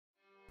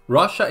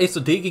Russia is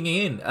digging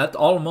in at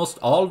almost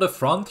all the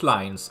front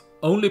lines,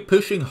 only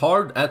pushing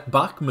hard at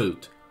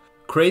Bakhmut,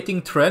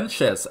 creating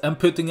trenches and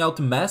putting out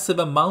massive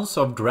amounts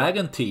of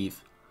dragon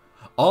teeth,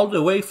 all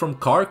the way from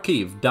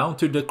Kharkiv down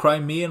to the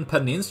Crimean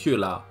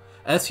Peninsula,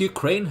 as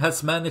Ukraine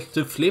has managed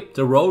to flip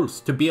the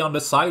roles to be on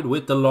the side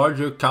with the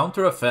larger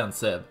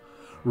counteroffensive.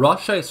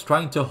 Russia is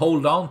trying to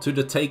hold on to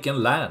the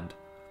taken land.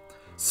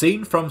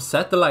 Seen from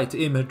satellite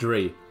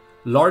imagery,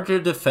 larger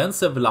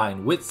defensive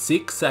line with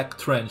zigzag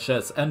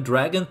trenches and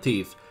dragon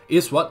teeth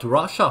is what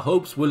Russia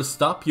hopes will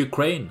stop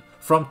Ukraine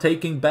from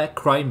taking back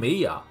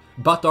Crimea,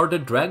 but are the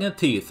dragon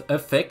teeth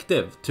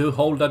effective to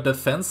hold a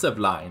defensive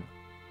line?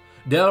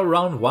 The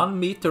around 1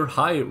 meter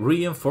high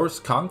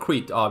reinforced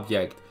concrete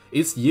object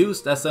is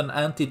used as an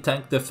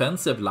anti-tank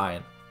defensive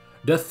line.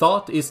 The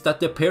thought is that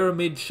the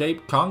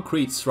pyramid-shaped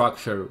concrete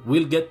structure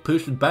will get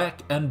pushed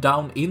back and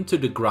down into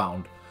the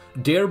ground,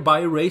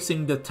 thereby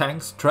raising the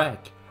tank's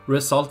track,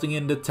 resulting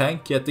in the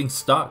tank getting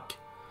stuck.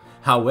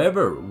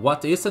 However,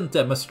 what isn't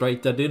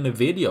demonstrated in the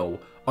video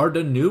are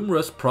the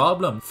numerous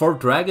problems for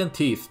dragon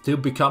teeth to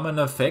become an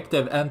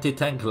effective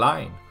anti-tank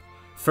line.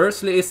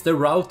 Firstly is the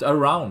route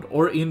around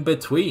or in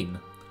between,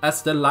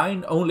 as the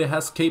line only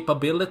has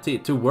capability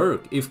to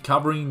work if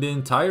covering the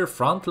entire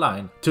front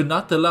line to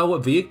not allow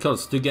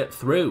vehicles to get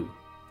through.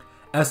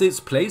 As it's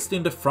placed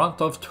in the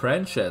front of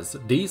trenches,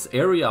 this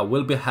area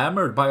will be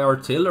hammered by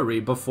artillery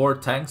before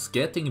tanks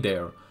getting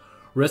there,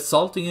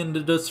 resulting in the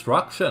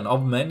destruction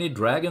of many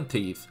dragon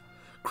teeth,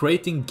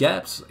 creating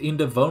gaps in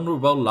the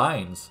vulnerable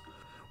lines,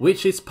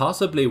 which is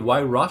possibly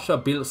why Russia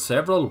built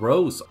several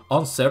rows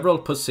on several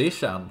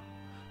positions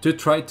to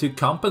try to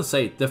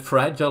compensate the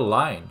fragile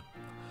line.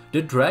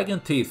 The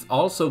dragon teeth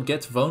also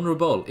get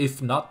vulnerable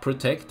if not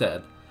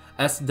protected,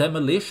 as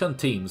demolition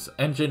teams,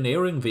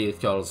 engineering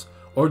vehicles,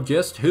 or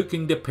just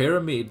hooking the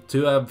pyramid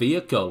to a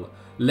vehicle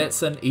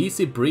lets an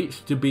easy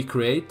breach to be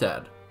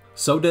created.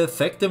 So the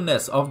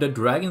effectiveness of the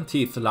dragon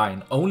teeth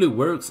line only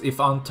works if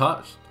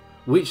untouched,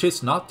 which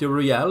is not the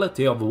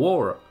reality of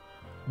war.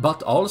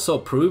 But also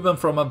proven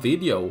from a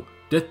video,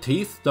 the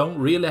teeth don't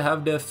really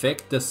have the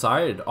effect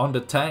desired on the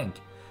tank,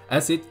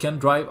 as it can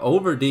drive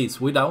over these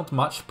without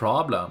much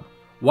problem,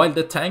 while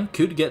the tank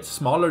could get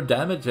smaller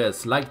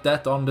damages like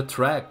that on the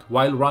track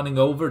while running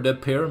over the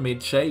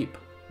pyramid shape.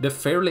 The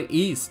fairly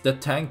ease the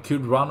tank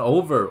could run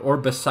over or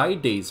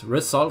beside these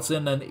results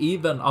in an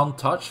even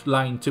untouched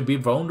line to be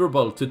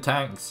vulnerable to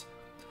tanks,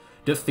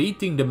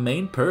 defeating the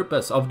main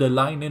purpose of the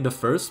line in the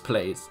first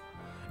place.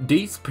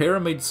 This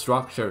pyramid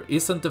structure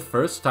isn't the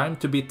first time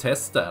to be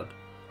tested.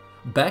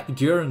 Back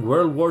during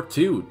World War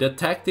II, the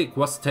tactic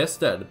was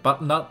tested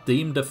but not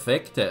deemed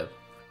effective.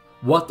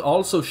 What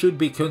also should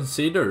be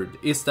considered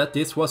is that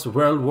this was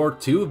World War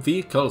II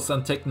vehicles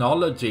and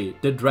technology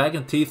the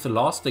dragon teeth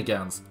lost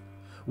against,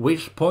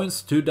 which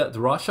points to that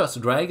Russia's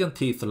dragon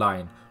teeth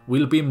line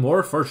will be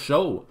more for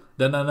show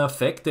than an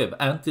effective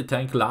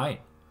anti-tank line.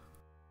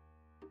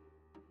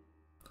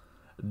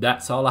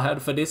 That's all I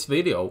had for this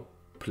video.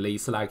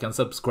 Please like and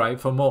subscribe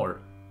for more.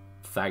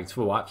 Thanks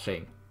for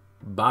watching.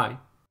 Bye.